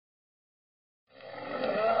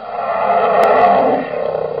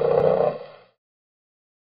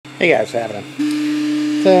Hey guys, what's happening?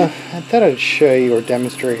 So I thought I'd show you or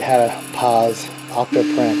demonstrate how to pause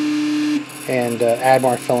Octoprint and add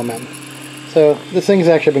more filament. So this thing's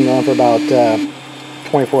actually been going for about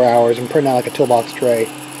 24 hours. I'm printing out like a toolbox tray,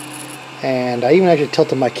 and I even actually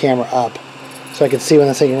tilted my camera up so I could see when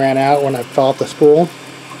this thing ran out when I fell off the spool.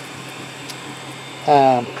 So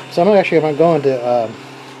I'm going to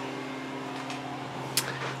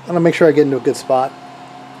I'm gonna make sure I get into a good spot.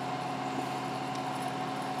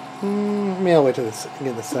 Maybe I'll wait till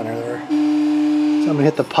get the center there. So I'm gonna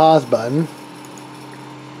hit the pause button.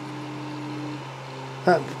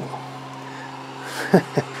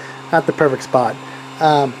 Not the perfect spot.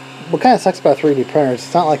 What kind of sucks about 3D printers?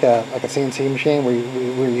 It's not like a CNC machine where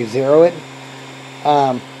you zero it.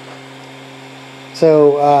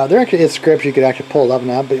 There actually is scripts you could actually pull it up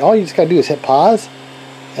and out, but all you just gotta do is hit pause,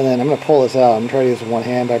 and then I'm gonna pull this out. I'm trying to use it with one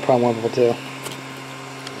hand, but I probably won't be able to.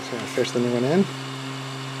 Just gonna fish the new one in.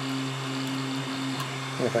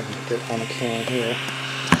 If I can get it on the camera here.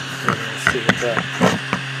 Let's see what's up.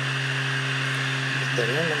 Get that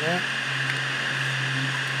in there.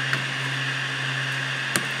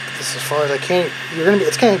 Just as far as I can.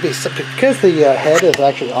 It's gonna be because the head is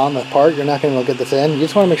actually on the part. You're not gonna be able to get this in. You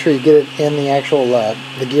just want to make sure you get it in the actual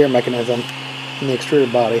the gear mechanism in the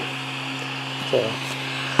extruded body. So.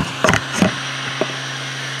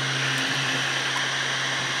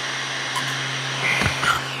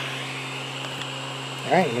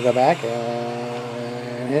 Alright, I'm going to go back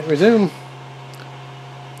and hit resume.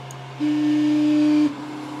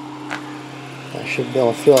 I should be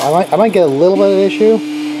able to feel it. I might get a little bit of an issue,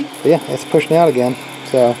 but yeah, it's pushing out again.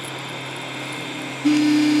 So,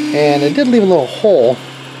 and it did leave a little hole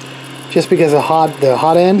just because the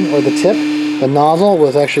hot end or the tip, the nozzle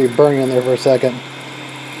was actually burning in there for a second.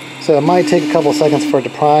 So it might take a couple seconds for it to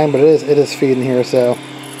prime, but it is feeding here. So.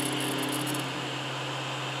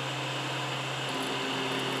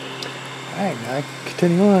 Alright, now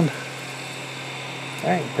continue on.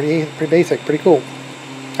 Alright, pretty basic, pretty cool.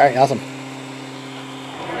 Alright, awesome.